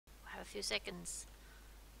few seconds.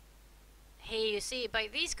 Here you see by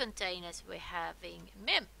these containers we're having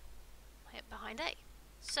MYM here behind A.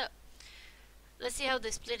 So let's see how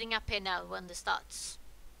they're splitting up here now when this starts.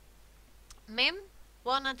 MYM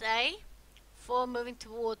 1 and A, 4 moving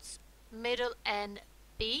towards middle and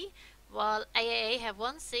B, while aAa have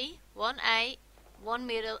 1 C, 1 A, 1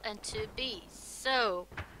 middle and 2 B. So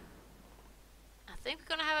I think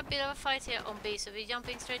we're gonna have a bit of a fight here on B, so we're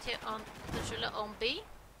jumping straight here on the driller on B.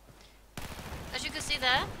 As you can see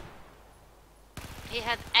there, he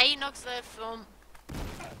had A knocks there from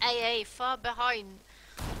aAa far behind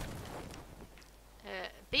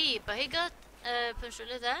B, but he got punch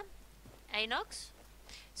driller there, A knocks.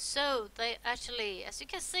 So they actually, as you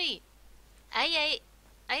can see, aAa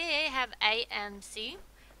have A and C,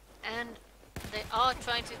 and they are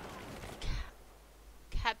trying to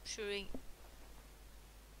capturing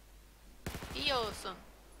E awesome.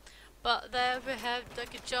 But there we have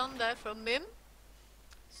Dr. John there from MYM,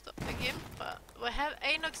 stopping him, but we have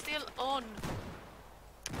aAa still on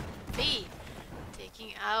B,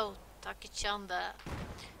 taking out Dr. John there.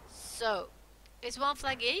 So it's 1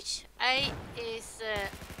 flag each. A is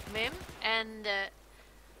MYM, and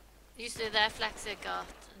usually their flags got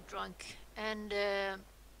drunk, and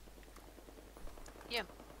yeah,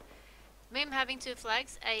 MYM having 2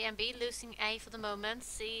 flags, A and B, losing A for the moment.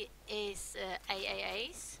 C is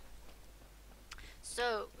aAa's.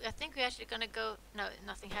 So I think we're actually gonna go. No,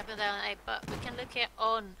 nothing happened there on A, but we can look here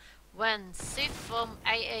on when C from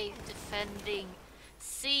aAa defending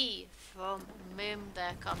C from MYM.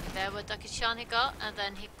 They're coming there with Dr. Chan he got, and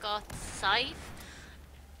then he got Saif,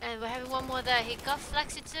 and we're having one more there. He got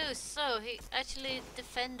Flaxy too, so he actually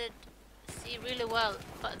defended C really well,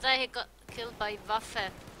 but there he got killed by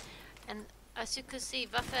Waffe, and as you can see,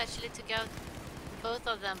 Waffe actually took out both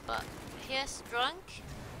of them. But here's Drunks,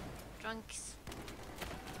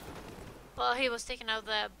 but he was taken out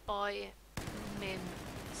there by MYM.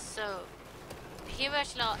 So here we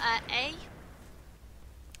actually are at A.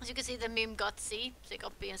 As you can see, the MYM got C, so they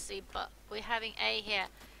got B and C, but we're having A here,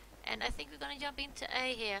 and I think we're gonna jump into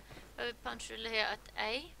A here. We have a punch driller here at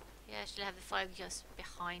A. You actually have the 5 just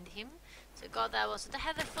behind him, so got that one. So they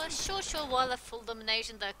have the first short while of full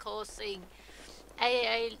domination. They're causing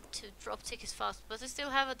aAa to drop tickets fast, but they still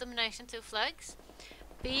have a domination, 2 flags.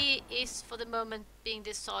 B is for the moment being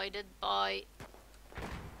decided by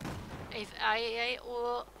if aAa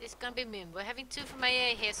or it's gonna be MYM. We're having 2 from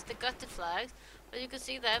aAa here, so they got the flags, but you can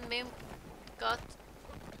see that MYM got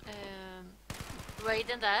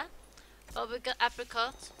Raiden there, but we got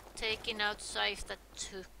Apricot taking out Saif that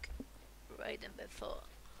took Raiden before.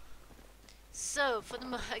 So for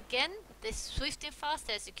the again, they're swift and fast,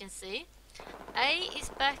 as you can see. A is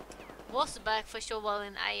back, was back for sure while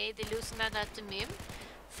in aAa. They're losing that out to MYM.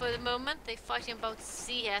 For the moment, they're fighting about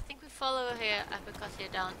C here. I think we follow here, Apricot here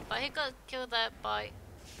down, but he got killed there by,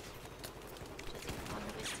 I think, one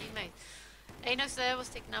of his teammates. aAa there was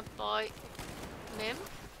taken up by MYM.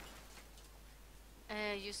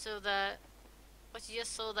 You saw that, what you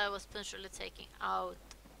just saw there was punch driller taking out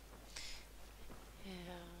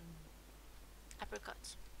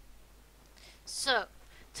Apricot. So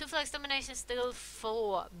 2 flags domination still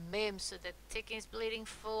for MYM, so the ticket is bleeding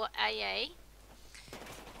for aAa.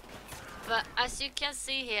 But as you can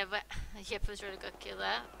see here, yeah, punch driller got killed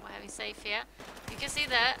there. We're having Safe here. You can see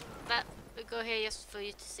that we go here just for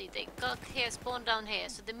you to see. They got here, spawned down here,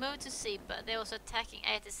 so they moved to C, but they're also attacking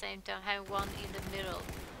A at the same time, having 1 in the middle.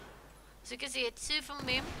 So you can see here, 2 from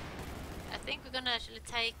MYM. I think we're gonna actually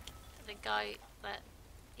take the guy that,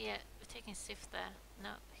 yeah, we're taking Sif there.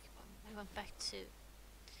 No, we went back to,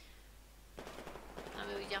 and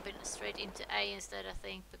we were jumping straight into A instead, I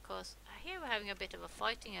think, because here we're having a bit of a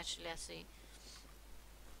fighting actually, I see,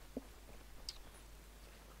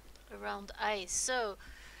 around A. So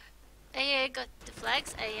aAa got the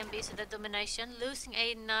flags, A and B, so the domination, losing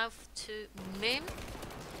A now to MYM,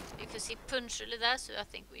 because he punched really there, so I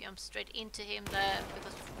think we jumped straight into him there,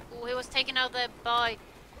 because he was taken out there by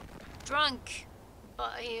Drunk,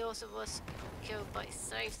 but he also was killed by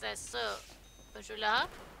Safe there. So Punchula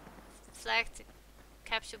flagged,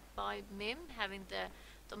 captured by MYM, having the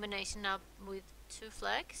domination now with 2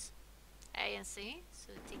 flags, A and C,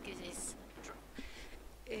 so the ticket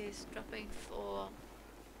is dropping for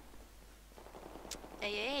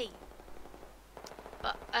aAa.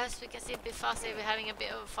 But as we can see a bit faster, we're having a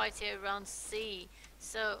bit of a fight here around C.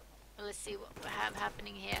 So let's see what we have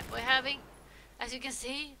happening here. We're having, as you can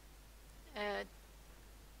see,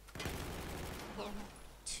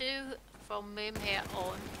 2 from MYM here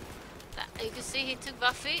on. You can see he took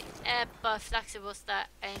Buffy, but Flaxy was there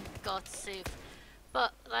and got Sif.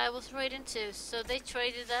 But that was Raiden too, so they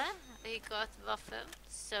traded there. he got Waffe.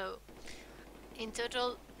 So in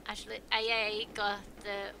total, actually aAa got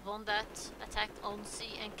the one that attacked on C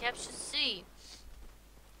and captured C.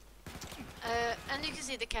 And you can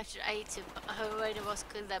see the capture A2 already was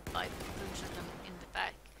killed by Punchel in the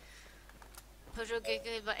back. Punchel got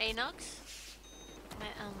killed by Anox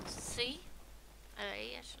and C.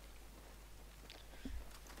 A actually.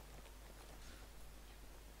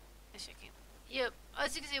 Checking. Yep,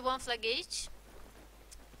 as you can see, one flag each.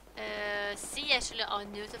 C actually are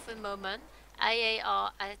neutral for the moment. aAa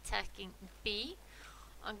are attacking B.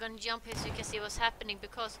 I'm gonna jump here so you can see what's happening,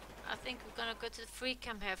 because I think we're gonna go to the free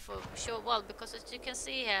cam here for a short while, because as you can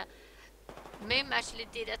see here, MYM actually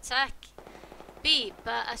did attack B,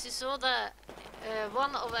 but as you saw, the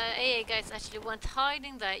one of our aAa guys actually went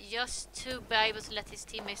hiding there just to be able to let his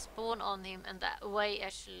teammates spawn on him, and that way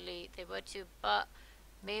actually they were too, but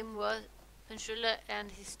MYM was Penshula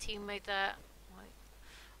and his teammate there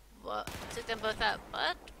took them both out,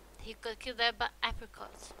 but he got killed there by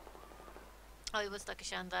Apricot. Oh, it was like a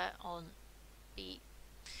shand there on B.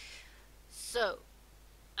 So,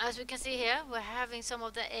 as we can see here, we're having some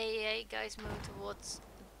of the aAa guys move towards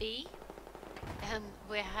B, and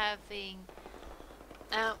we're having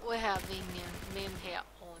MYM here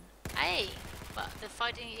on A. But the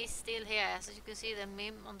fighting is still here. As you can see, the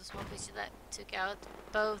MYM on the small picture that took out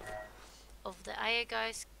both of the aAa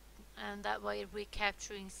guys, and that way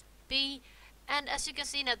recapturing B. And as you can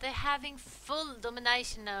see now, they're having full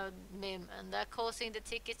domination now, MYM, and they're causing the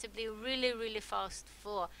ticket to be really fast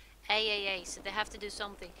for aAa, so they have to do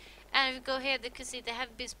something. And if you go here, you can see they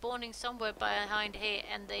have been spawning somewhere behind here,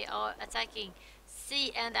 and they are attacking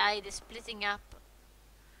C and A. They're splitting up,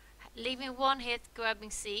 leaving one hit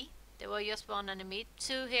grabbing C. There were just one enemy.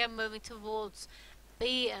 Two here moving towards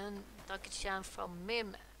B, and Dakichan from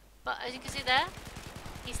MYM. But as you can see there,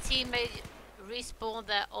 his teammate respawned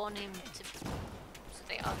there on him, so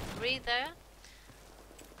they are three there.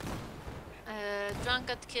 Drunk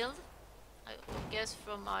got killed, I guess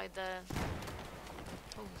from either...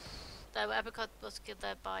 the Apricot was killed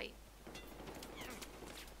there by...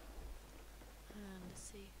 let's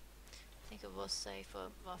see, I think it was safe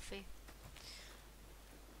for Waffy.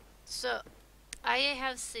 So, aAa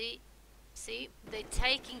have C, they're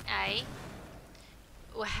taking A.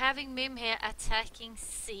 We're having MYM here attacking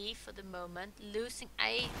C for the moment, losing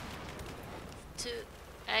A to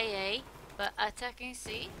aAa, but attacking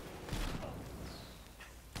C.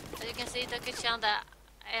 As you can see, Dakichan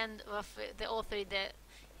and the all three there,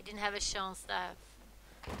 he didn't have a chance to have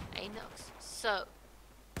Anox. So,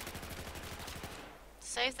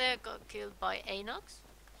 safe there got killed by Anox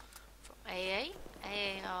from aAa.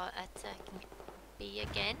 aAa are attacking B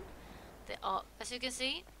again. They are, as you can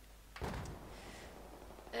see,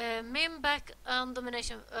 MYM back on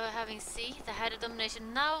domination, having C. They had a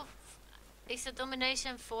domination. Now it's a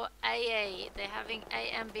domination for aAa. They're having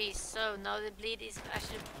A and B. So now the bleed is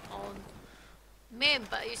actually on MYM.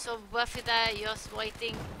 But you saw Buffy there just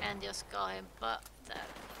waiting and just got him. But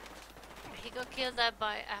he got killed there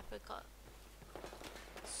by Apricot.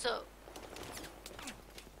 So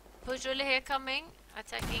Pujoli here coming,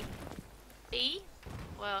 attacking B.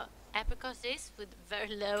 Well, Apricot is with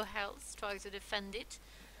very low health, trying to defend it,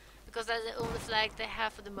 because that's the only flag they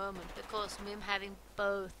have for the moment, because MYM having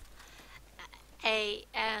both A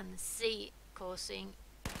and C, causing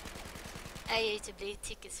aAa to bleed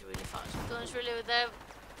tickets really fast. Guns really with there,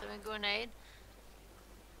 throwing grenade.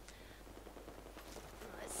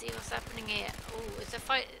 Let's see what's happening here. Oh, it's a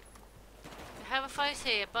fight. We have a fight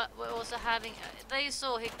here, but we're also having... there you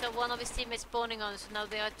saw, he got one of his teammates spawning on, so now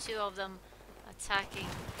there are two of them attacking.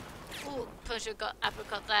 Oh, Puncher got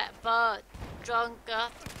Apricot there, but Drunk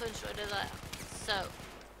got Puncher there. So,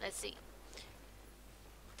 let's see.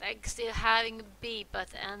 They're still having B, but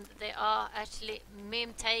and they are actually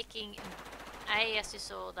MYM taking A, as you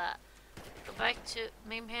saw that. Go back to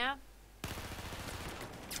MYM here.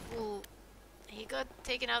 Ooh, he got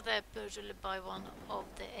taken out there virtually by one of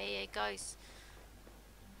the aAa guys.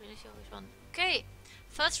 I'm really sure which one. Okay,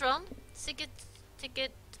 first round, ticket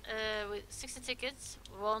with 60 tickets,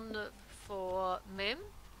 one for MYM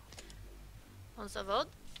on Savod.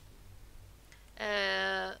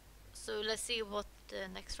 So let's see what the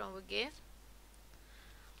next round will give.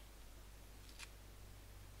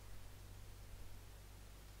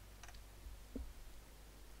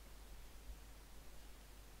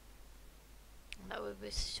 And that will be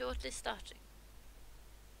shortly starting.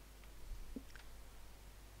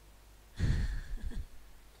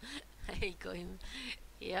 Hey, go him.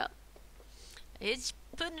 Yeah. It's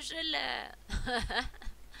Punchele.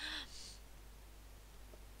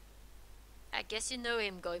 I guess you know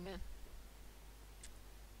him, Goyman.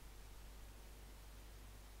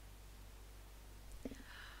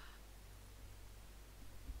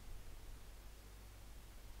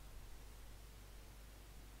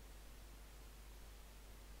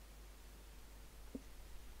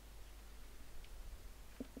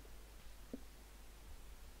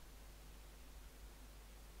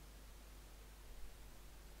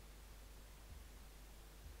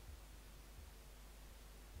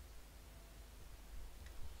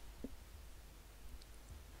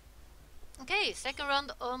 Okay, second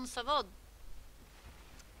round on Savod.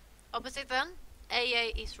 Opposite then, aA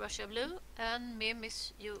is Russia blue and MYM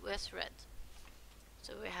is US red.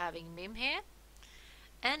 So we're having MYM here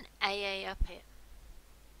and aA up here.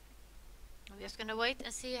 We're just gonna wait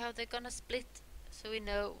and see how they're gonna split so we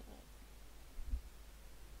know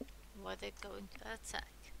what they're going to attack.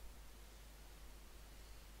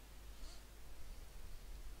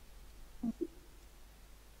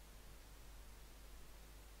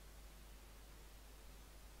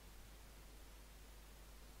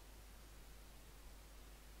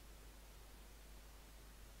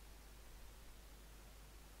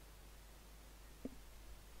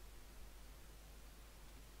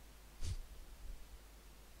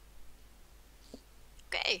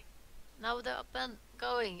 Okay, now they're up and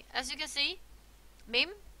going. As you can see, MYM,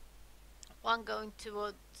 one going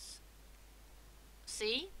towards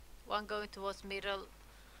C, one going towards middle,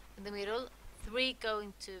 in the middle,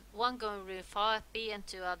 one going really far at B and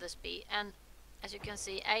two others B, and as you can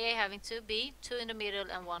see, aA having 2 B, 2 in the middle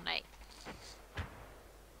and 1 A.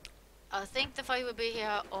 I think the fight will be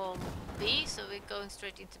here on B, so we're going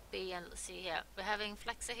straight into B and see here. We're having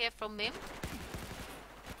Flexer here from MYM.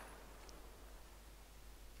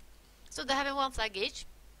 So they're having 1 flag each.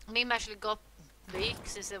 MYM actually got B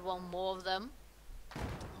since there were more of them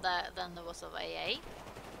than there was of aA.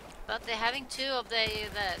 But they're having 2 of the A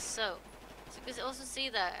there, so you can also see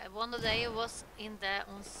that one of the A was in there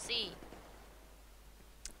on C.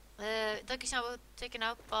 Turkish now taken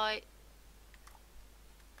out by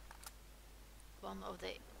one of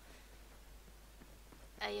the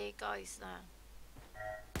aA guys there.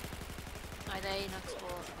 Either Anox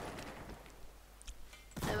or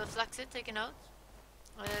they were Flaxit taken out.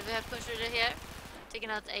 We have Pusher here,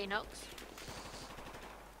 taking out Anox.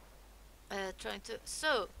 Trying to.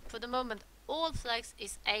 So, for the moment, all flags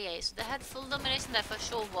is aA, so they had full domination there for a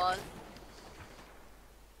short while.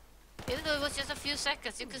 Even though it was just a few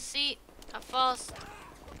seconds, you could see how fast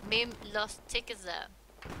MYM lost tickets there.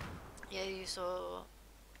 Yeah, you saw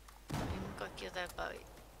MYM got killed there by.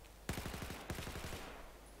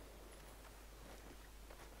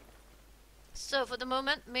 So for the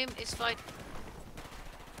moment, MYM is fighting.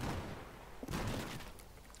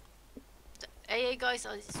 The aA guys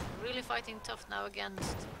are really fighting tough now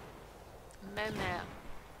against MYM here.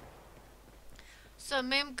 So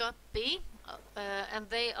MYM got B, and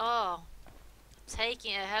they are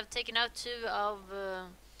have taken out 2 of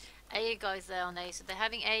aA guys there on A. So they're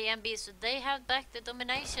having A and B, so they have back the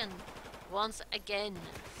domination once again,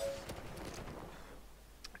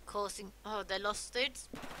 causing. Oh, they lost it.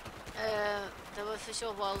 There was for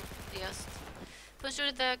sure while just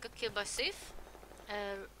Puncher there got killed by Sif.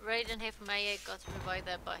 Raiden here from aA got revived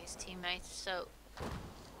there by his teammates. So,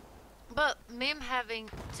 but MYM having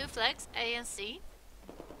 2 flags, A and C,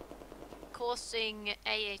 causing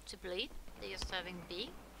aA to bleed. They're just having B.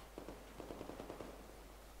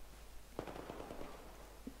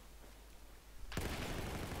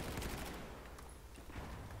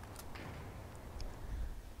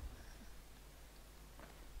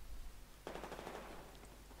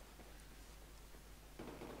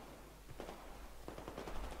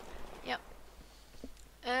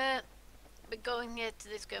 We're going here to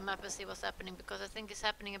this game map and see what's happening, because I think it's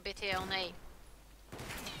happening a bit here on A.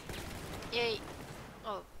 Yay!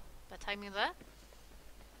 Oh, bad timing there.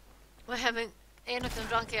 We're having Enoch and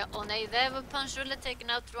Drunk here on A. There were Punchruller taking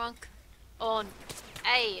out Drunk on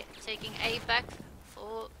A, taking A back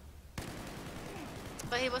for.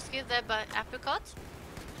 But he was killed there by Apricot.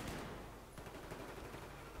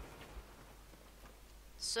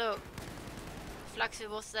 So Flaxy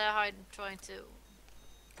was there hiding, trying to,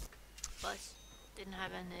 but didn't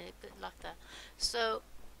have any good luck there. So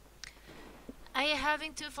A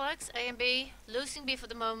having 2 flags, A and B, losing B for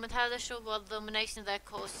the moment, had a short while domination there,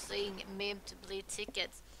 causing MYM to bleed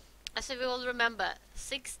tickets. As we all remember,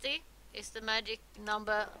 60 is the magic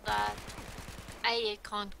number that A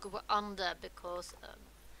can't go under, because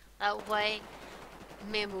that way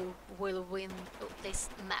MYM will win this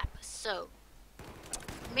map. So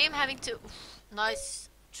MYM having 2, nice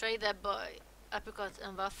trade there by Apricot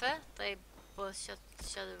and Waffe. They both shot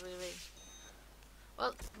each other really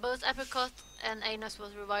well. Both Apricot and Anos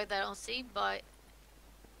was revived there on C by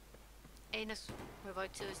Anos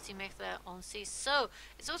revived to his teammate there on C. So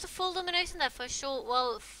it's also full domination there for sure.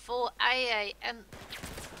 Well, for aA, and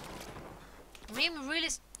MYM really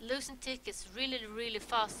losing tickets really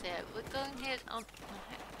fast here. We're going here on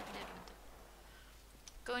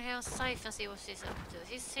Scythe and see what he's up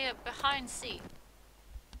to. He's here behind C,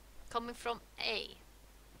 coming from A.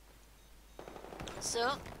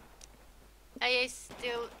 So aA is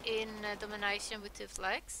still in domination with 2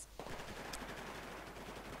 flags.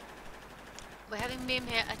 we're having MYM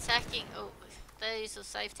here attacking. Oh, there is a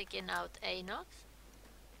safe taking out aAa.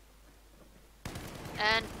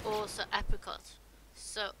 And also Apricot.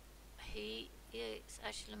 So he is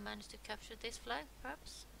actually managed to capture this flag,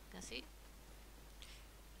 perhaps. You can see.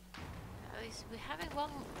 We're having one.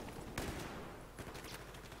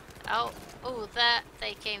 Oh, there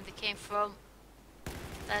they came. They came from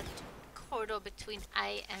that corridor between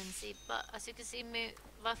A and C. But as you can see,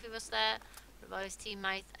 Buffy was there, revived his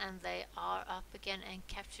teammate, and they are up again and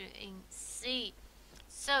capturing C.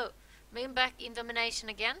 So, MYM back in domination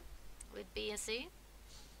again with B and C.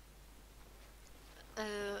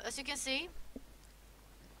 As you can see,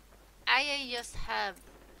 aAa just have.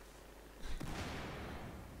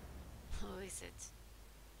 How is it?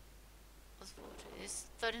 What's 40? It's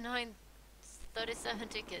 37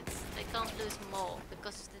 tickets. They can't lose more,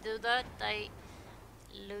 because if they do that, they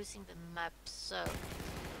losing the map. So,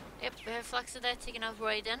 yep, we have Flaxer there taking out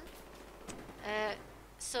Raiden.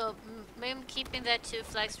 So, MYM keeping their two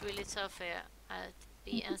flags really tough here at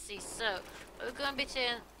B and C. So, we're going a bit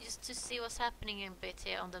here just to see what's happening a bit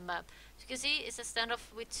here on the map. As you can see, it's a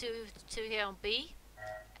standoff with two here on B.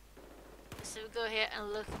 So we go here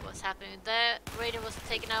and look at what's happening there. Raiden was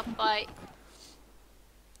taken out by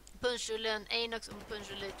Punchule, and aAa and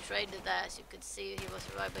Punchule traded there. As you could see, he was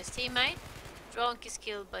revived by his teammate. Drunk is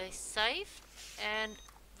killed by Safe, and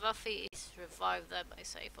Buffy is revived there by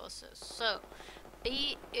Safe also. So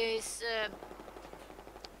B is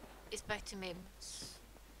back to MYM.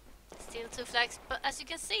 Still two flags, but as you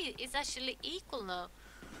can see, it's actually equal now.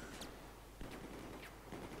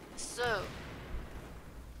 So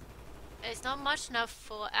it's not much now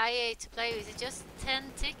for aAa to play with. It's just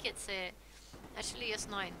 10 tickets here. Actually, just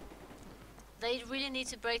 9. They really need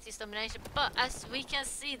to break this domination, but as we can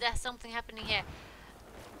see, there's something happening here.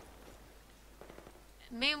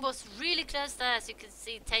 MYM was really close there, as you can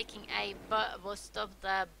see, taking A, but was stopped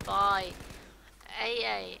there by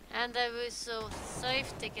aAa. And there was so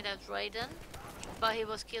Safe taking out Raiden, but he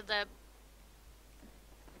was killed there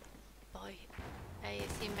by a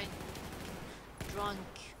teammate.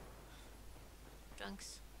 Drunks.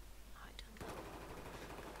 I don't know.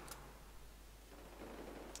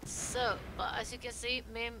 So, but as you can see,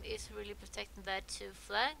 MYM is really protecting their two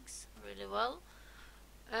flags really well.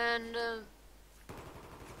 And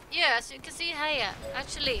yeah, as you can see here,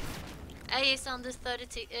 actually, A is under 60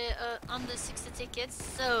 tickets,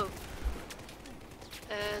 so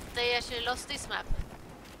they actually lost this map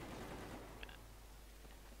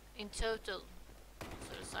in total,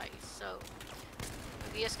 so to say. So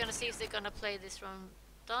we're just gonna see if they're gonna play this round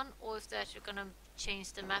done, or if they're actually gonna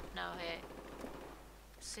change the map now here,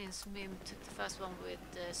 since MYM took the first one with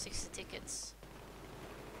 60 tickets.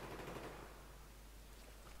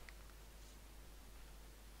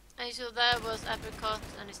 And so there was Apricot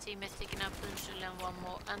and his teammate taken out Punchul and one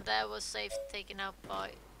more, and there was Safe taken out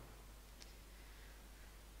by.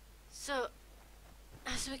 So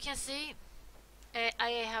as we can see,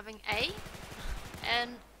 aAa having A,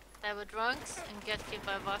 and there were Drunks and got killed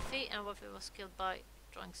by Buffy, and Buffy was killed by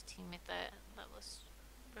Drunk's teammate there that was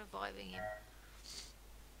reviving him.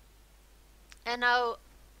 And now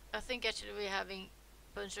I think actually we're having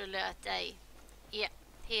Punchul at A. Yeah,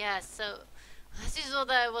 he has. So as you saw,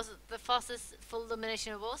 that was the fastest full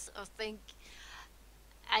domination was. I think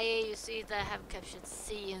aAa, you see, they have captured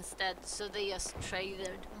C instead, so they just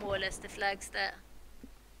traded more or less the flags there.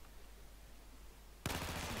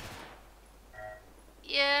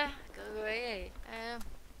 Yeah, go away.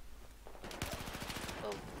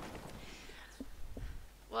 Oh.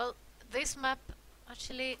 Well, this map,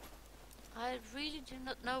 actually, I really do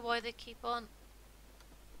not know why they keep on,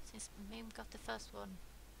 since MYM got the first one.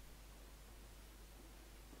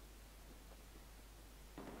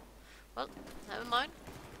 Well, never mind.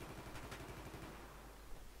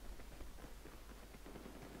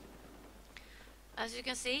 As you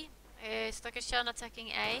can see, Stakashan attacking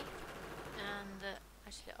A, and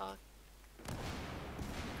actually are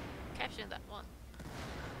capturing that one.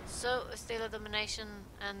 So still a domination,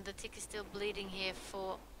 and the tick is still bleeding here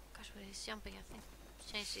for. Gosh, where he's jumping, I think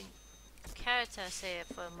changing characters here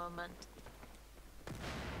for a moment.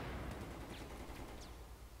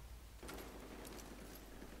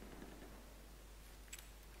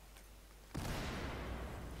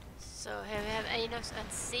 So here we have aAa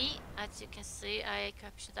and C. As you can see, I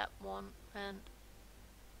captured that one, and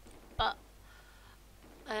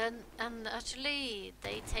actually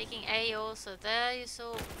they taking A also. There you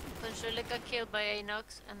saw Punchul got killed by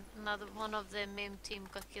aAa, and another one of the MYM team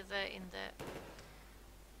got killed there in the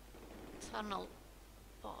tunnel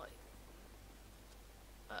by.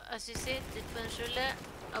 As you see, did Punchul?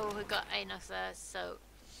 Oh, we got aAa there. So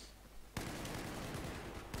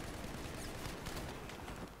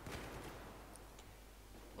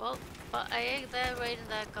well, but aAa, they're raiding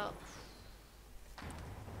that go.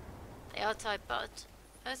 They are tight, but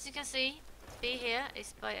as you can see, B here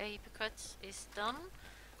is by A Picret is done.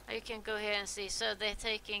 You can go here and see, so they're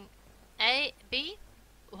taking A, B,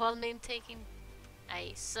 while MYM taking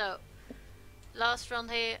A. So, last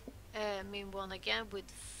round here, MYM won again with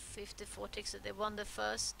 54 ticks, so they won the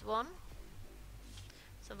first one.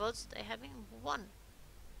 So votes they having 1.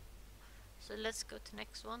 So let's go to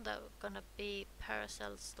next one, that's gonna be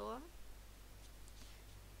Paracel Storm.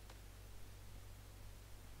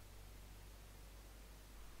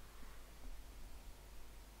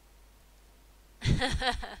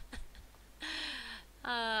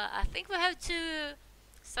 I think we have 2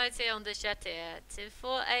 sides here on the chat here. 2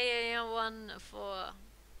 for aAa and 1 for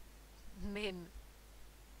MYM.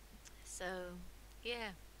 So,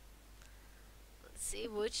 yeah. Let's see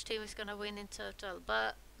which team is gonna win in total.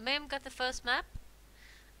 But MYM got the first map.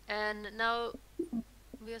 And now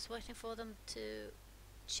we're just waiting for them to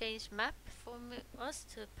change map for us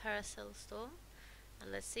to Paracel Storm.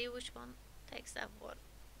 And let's see which one takes that one.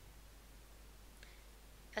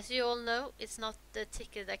 As you all know, it's not the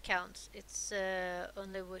ticket that counts, it's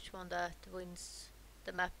only which one that wins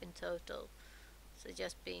the map in total. So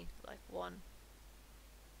just being like 1,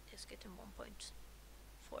 just getting 1 point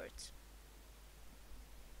for it.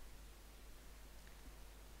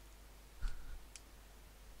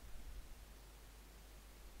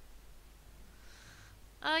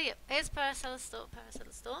 Oh yeah, here's Paracel Storm,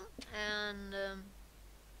 and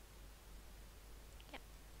yeah.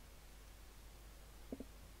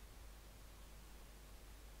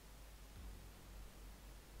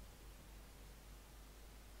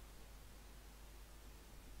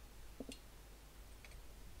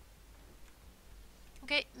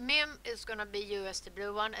 Okay, MYM is gonna be US the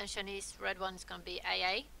blue one, and Chinese red one is gonna be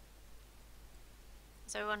aAa.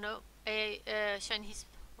 Does everyone know? Chinese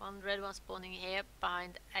one, red one spawning here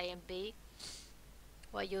behind A and B,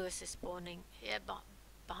 while US is spawning here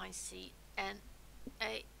behind C and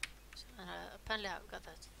A. Apparently I've got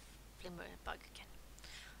that flimmer bug again.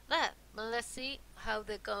 There, but let's see how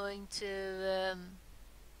they're going to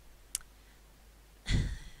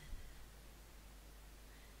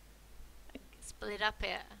split up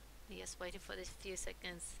here. Just waiting for this few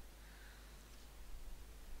seconds.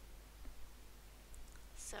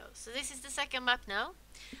 So this is the second map now.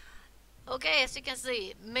 Okay, as you can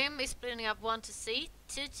see, MYM is splitting up 1 to C,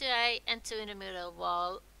 2 to A, and 2 in the middle,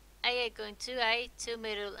 while aAa going 2A, 2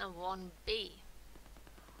 middle, and 1 B.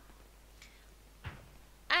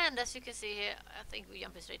 And as you can see here, I think we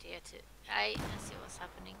jump straight here to A and see what's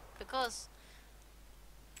happening. Because,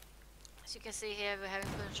 as you can see here, we're having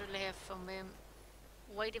control here from MYM,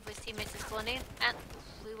 waiting for his teammates to spawn in, and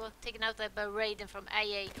we were taken out there by Raiden from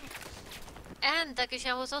aAa. And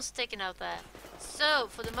Dakushan was also taken out there. So,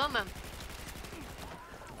 for the moment,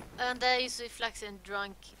 and there you see Flax and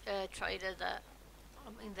Drunk traded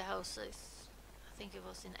in the houses. I think it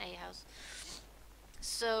was in A house.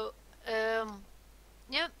 So,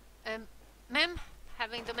 yeah, MYM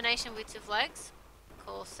having domination with 2 flags,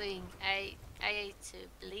 causing aAa to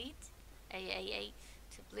bleed. aAa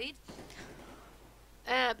to bleed.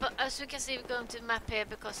 But as you can see, we're going to map here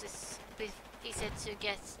because it's a bit easier to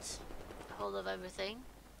get hold of everything.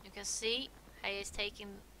 You can see aAa taking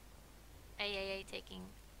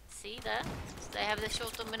C there. So they have the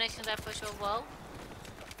short domination there for sure. Well,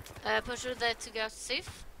 Puncher there to go to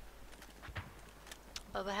Sif.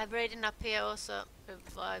 But we have Raiden up here also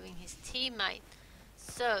reviving his teammate.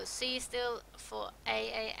 So C is still for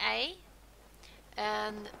aAa,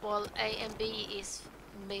 and while A and B is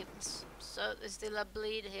MYMs. So there's still a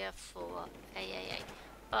bleed here for aAa.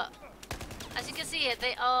 But as you can see here,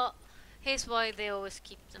 they are. Here's why they always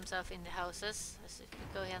keep themselves in the houses. As if you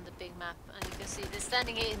go here on the big map, and you can see they're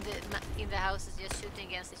standing here in the houses, just shooting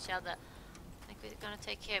against each other. I think we're gonna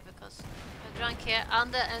take care because we're Drunk here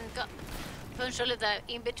under and got Puncholi there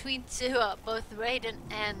in between 2. Both Raiden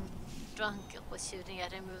and Drunk was shooting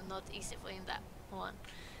at him. It was not easy for him that one.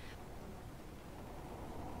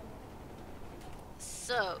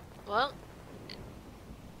 So, well,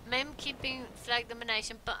 MYM keeping flag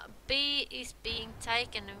domination, but B is being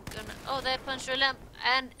taken. Oh, they punched a lamp,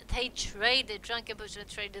 and they traded. Drunk and Pusher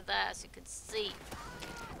traded there, as you can see.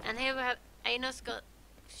 And here we have aAa's got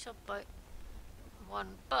shot by 1,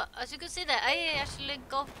 but as you can see there, aAa actually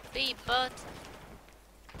got B, but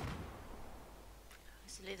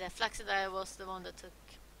actually the Flaxi there was the one that took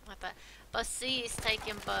like that. But C is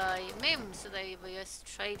taken by MYM, so they were just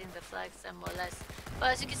trading the flags more or less.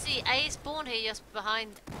 But as you can see, A spawned here just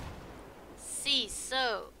behind C,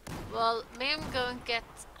 so, well, MYM going to get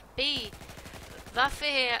B. Waffy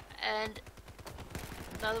here and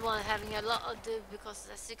The other one having a lot of do because,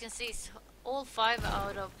 as you can see, it's all 5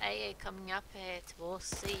 out of AA coming up here towards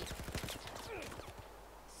C.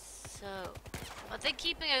 So, but they're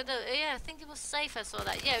keeping it though. Yeah, I think it was safe. I saw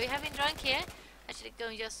that. Yeah, we have been drunk here. Actually,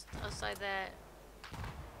 going just outside the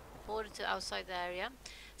border to outside the area.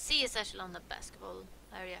 C is actually on the basketball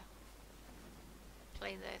area.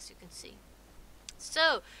 Playing there, as you can see.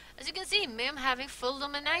 So, as you can see, MYM having full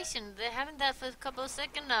domination. They're having that for a couple of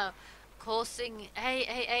seconds now, causing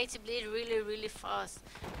aAa to bleed really fast.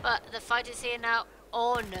 But the fight is here now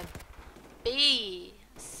on B.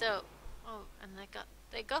 So, oh, and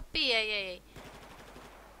they got BAA.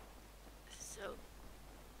 So,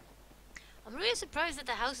 I'm really surprised that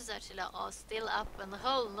the houses actually are still up on the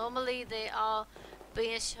whole. Normally they are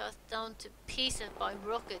being shot down to pieces by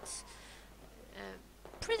rockets.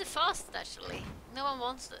 Pretty fast actually. No one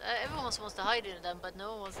wants to, everyone wants to hide in them, but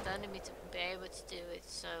no one wants the enemy to be able to do it.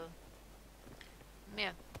 So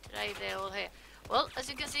yeah, today they're all here. Well, as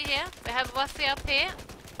you can see here, we have Waffy up here.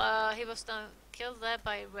 He was killed there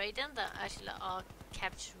by Raiden that actually are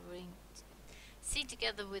capturing C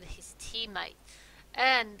together with his teammate.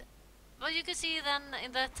 And well, you can see then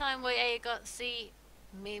in that time where A got C,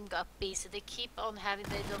 MYM got B, so they keep on having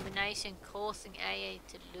their domination, causing aAa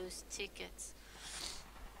to lose tickets.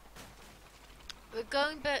 We're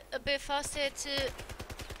going a bit fast here to...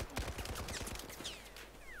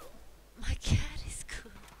 My cat is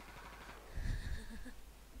cool.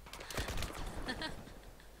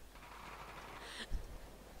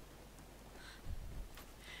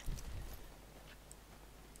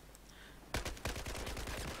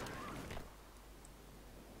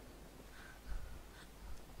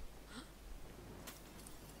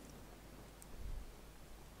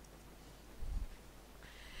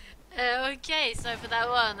 Okay, sorry for that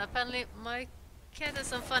one. Apparently my cat has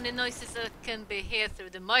some funny noises that can be heard through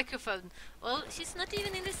the microphone. Well, she's not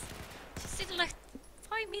even in this... She's sitting like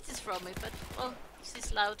 5 meters from me, but well,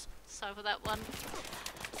 she's loud. Sorry for that one.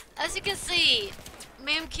 As you can see,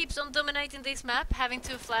 MYM keeps on dominating this map, having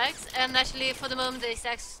 2 flags, and actually for the moment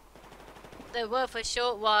they were for a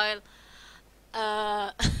short while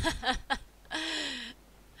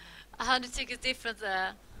 100 tickets different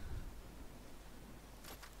there.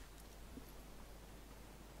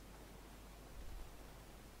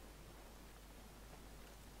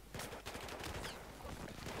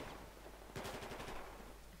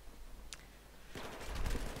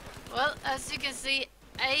 Well, as you can see,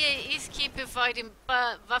 aAa is keeping fighting,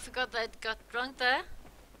 but Waffy got drunk there.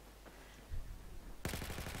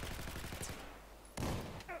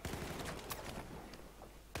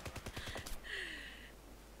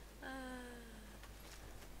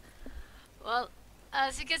 Well,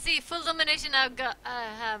 as you can see, full domination now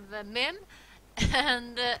have MYM,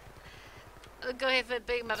 and we'll go here for a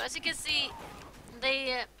big map. As you can see,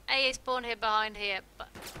 the aAa spawn here behind here, but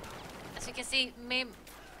as you can see, MYM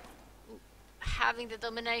having the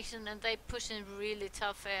domination and they pushing really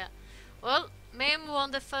tough here. Well, MYM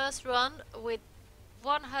won the first round with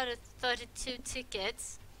 132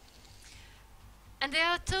 tickets, and there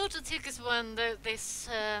are total tickets won this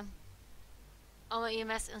on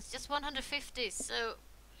EMS, and it's just 150, so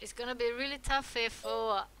it's gonna be really tough here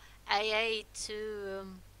for aAa to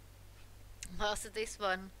master this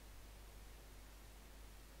one.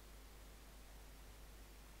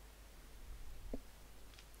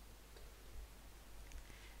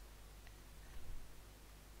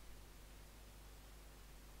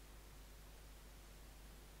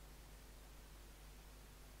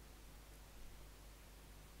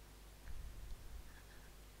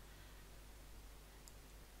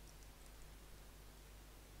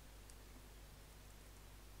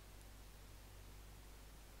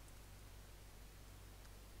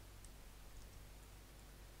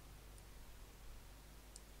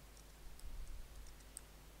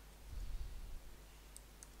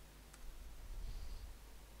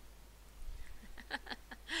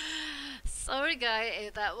 Sorry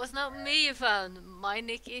guy, that was not me you found. My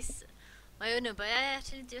nick is my owner, but I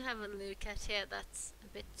actually do have a little cat here that's a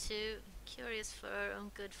bit too curious for her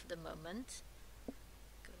own good for the moment.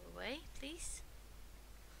 Go away, please.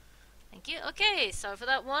 Thank you. Okay, sorry for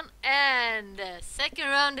that one. And second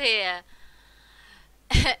round here.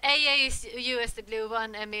 aAa is US the blue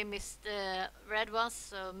one and MYM is the red one,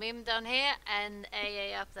 so MYM down here and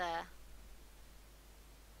aAa up there.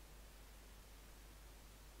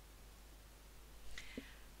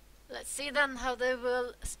 Let's see then how they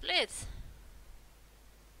will split.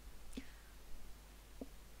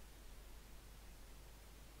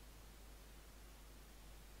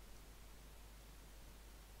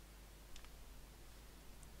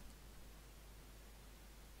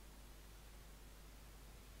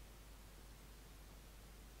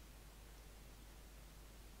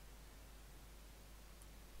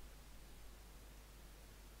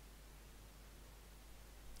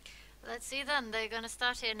 let's see then. They're gonna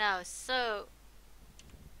start here now. So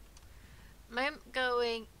MYM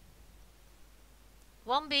going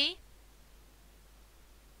 1B,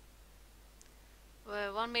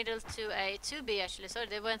 1 middle, 2A, 2B actually. Sorry,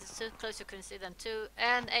 they went too close, you couldn't see them. 2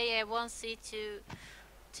 and aAa, 1C,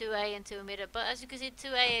 2A and 2 middle. But as you can see, 2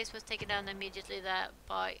 aAs was taken down immediately there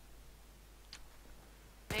by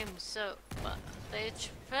MYM. So, but they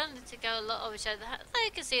trying to take out a lot of each other. There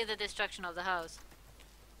you can see the destruction of the house.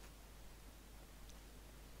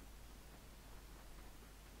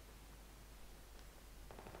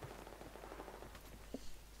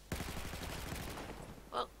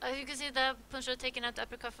 Well, as you can see, the puncher taking out the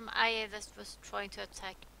uppercut from aAa that was trying to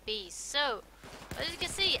attack B. So, as you can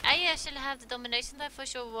see, aAa actually have the domination there for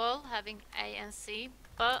sure wall, having A and C.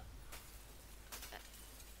 But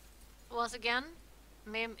once again,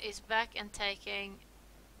 MYM is back and taking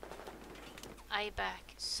A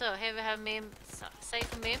back. So here we have MYM, safe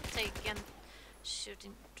for MYM, taking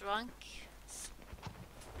shooting drunk.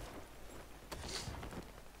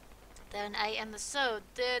 Then A and so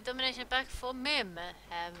the domination back for MYM,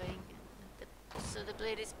 having so the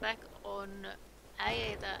blade is back on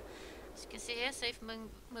aAa there. As you can see here, safe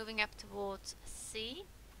moving up towards C.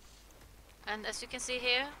 And as you can see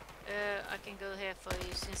here, I can go here for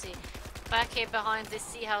you, so you can see back here behind this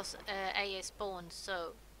C house, aAa spawned.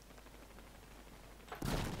 So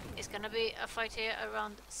it's gonna be a fight here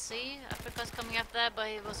around C. Uppercut's coming up there, but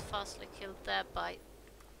he was fastly killed there by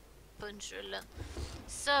Punchrulen.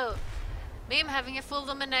 So MYM having a full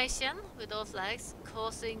domination with all flags,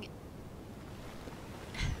 causing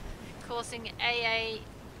aAa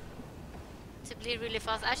to bleed really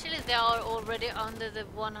fast. Actually, they are already under the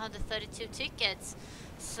 132 tickets,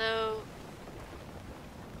 so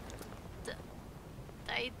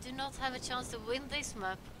they do not have a chance to win this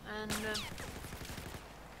map. And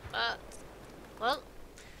but well,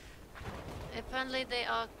 apparently they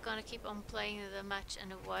are gonna keep on playing the match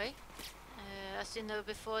anyway. As you know,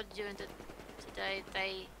 before during today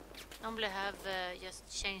they normally have just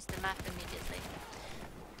changed the map immediately.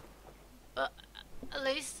 But at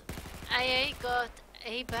least aAa got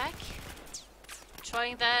A back.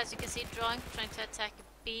 Trying that, as you can see, Drunk trying to attack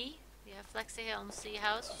B. We have Flexi here on C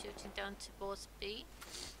house, shooting down towards B.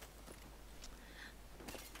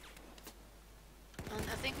 And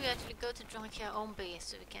I think we actually go to Drunk here on B,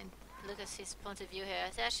 so we can look at his point of view here.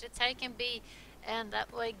 It's actually taking B, and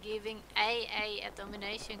that way giving aAa a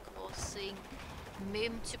domination, causing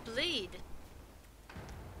MYM to bleed.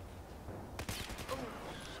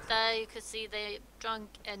 There you can see they Drunk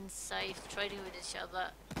and Safe trading with each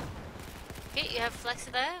other. Okay, you have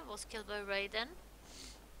Flexi there, was killed by Raiden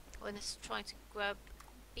when it's trying to grab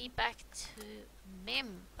B back to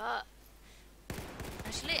MYM, but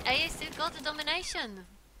actually aAa still got the domination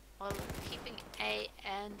while keeping A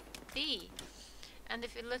and B. And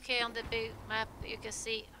if you look here on the big map, you can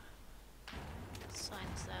see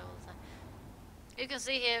signs there all the time. You can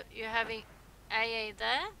see here you're having aAa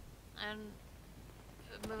there and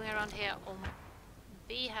moving around here on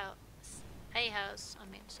B house, A house,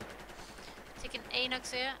 sorry. Taking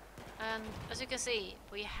aAa here, and as you can see,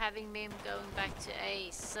 we're having MYM going back to A.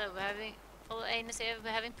 So we're having follow aAa here,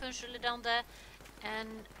 we're having Punchrulen down there, and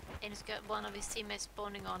A's got one of his teammates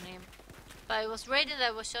spawning on him. But it was Raiden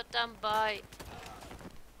that was shot down by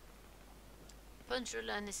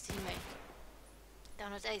Punchrulen and his teammate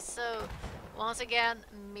down at A. So once again,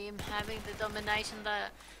 MYM having the domination there.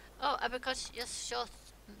 Oh, Uppercut just shot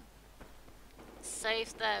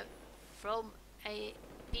Safe there from a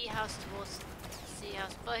B house towards C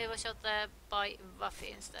house, but he was shot there by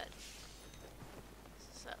Waffy instead.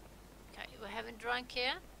 So, okay, we're having Drunk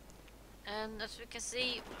here, and as we can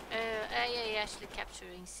see, aAa actually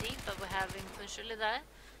capturing C, but we're having Punchrulen there,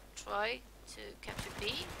 try to capture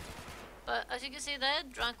B. But as you can see there,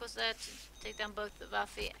 Drunk was there to take down both the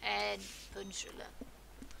Waffy and Punchrulen.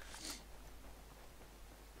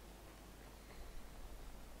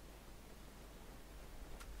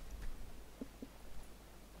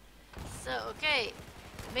 So, okay,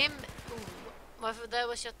 MYM, Waffy there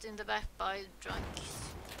was shot in the back by Drunk.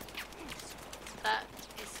 That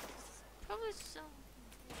is probably so,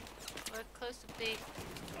 we're close to B.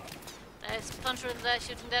 There's Punchrulen there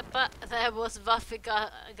shooting there, but there was Waffy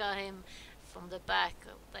got him from the back.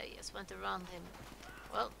 They just went around him.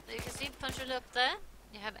 Well, you can see Punchrulen up there.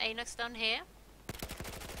 You have aAa down here.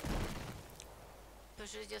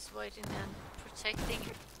 Punchrulen just waiting and protecting,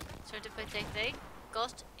 trying to protect A.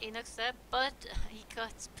 Got aAa there, but he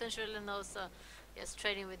got Punchrulen also, just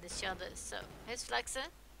trading with each other. So here's Flexi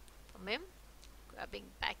from MYM, grabbing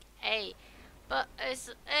back A. But as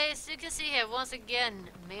you can see here, once again,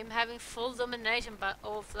 MYM having full domination by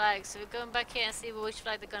all flags. So we're going back here and see which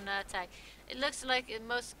flag they're gonna attack. It looks like it's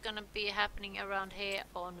most gonna be happening around here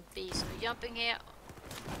on B. So we're jumping here,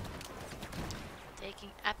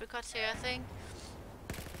 taking apricots here, I think.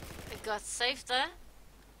 It got safe there.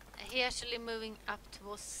 He actually moving up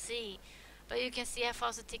towards C. But you can see how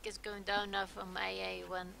fast the tick is going down now from aAa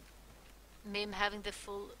when MYM having the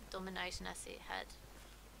full domination as he had.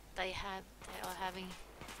 They are having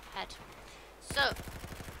had. So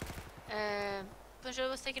Bonjour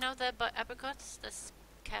was taken out there by apricots. That's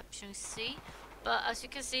capturing C. But as you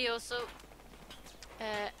can see also,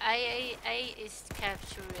 aAa is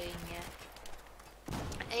capturing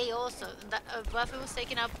A also. That Buffy was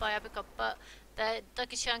taken out by apricot, but the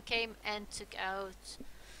Ducky-chan came and took out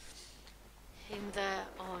him there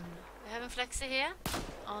on. We're having Flexi here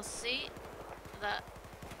on C. That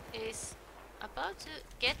is about to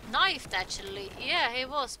get knifed actually. Yeah, he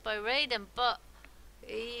was by Raiden, but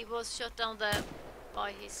he was shot down there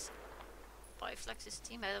by Flex's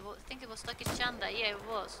teammate. I think it was Ducky-chan there. Yeah, it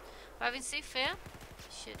was. We're having Sif here.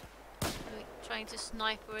 Should be trying to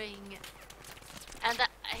snipering. And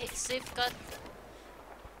Sif got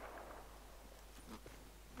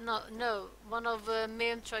no. One of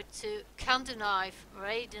MYM tried to counter knife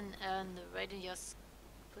Raiden, and Raiden just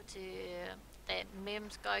put the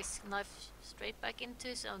MYM's guy's knife straight back into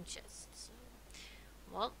his own chest. So,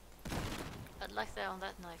 well, I'd like that on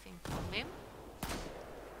that knifing from MYM.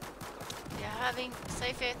 We are having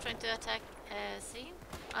Safe here trying to attack C.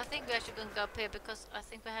 I think we're actually going to go up here because I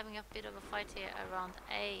think we're having a bit of a fight here around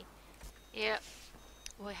A. Yeah,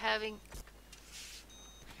 we're having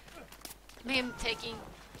MYM taking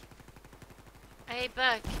A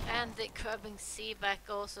back and the grabbing C back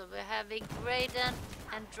also. We're having Raiden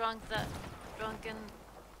and Drunks.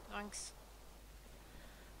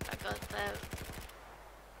 I got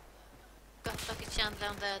Ducky-chan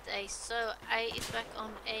down there at A. So A is back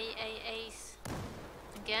on aAa's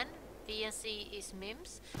again. B and C is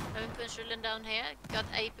MYM's. Having Punchulin down here. Got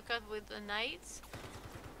apricot with the nades.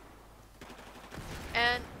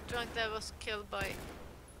 And Drunk there was killed by...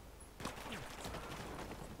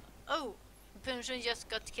 Oh! Punchulin just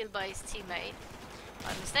got killed by his teammate.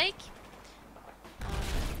 By mistake.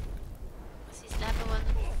 What seems to happen when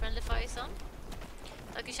friendly fire is on.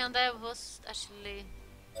 Ducky-chan there was actually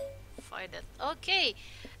fired at. Okay!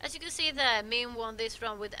 As you can see there, MYM won this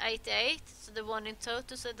round with 8-8. So they won in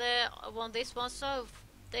total. So they won this one. So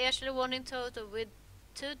they actually won in total with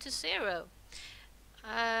 2-0.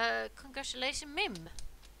 Congratulations, MYM.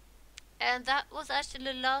 And that was actually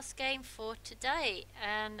the last game for today.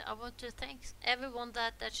 And I want to thank everyone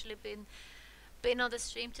that actually been on the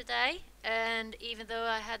stream today. And even though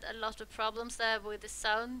I had a lot of problems there with the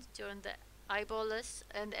sound during the eyeballers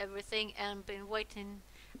and everything, and been waiting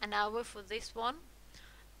an hour for this one.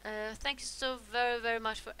 Thank you so very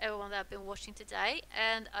much for everyone that have been watching today,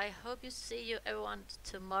 and I hope you see you everyone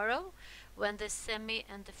tomorrow when the semi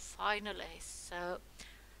and the final is. So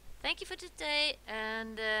thank you for today,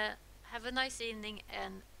 and have a nice evening,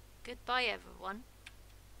 and goodbye everyone.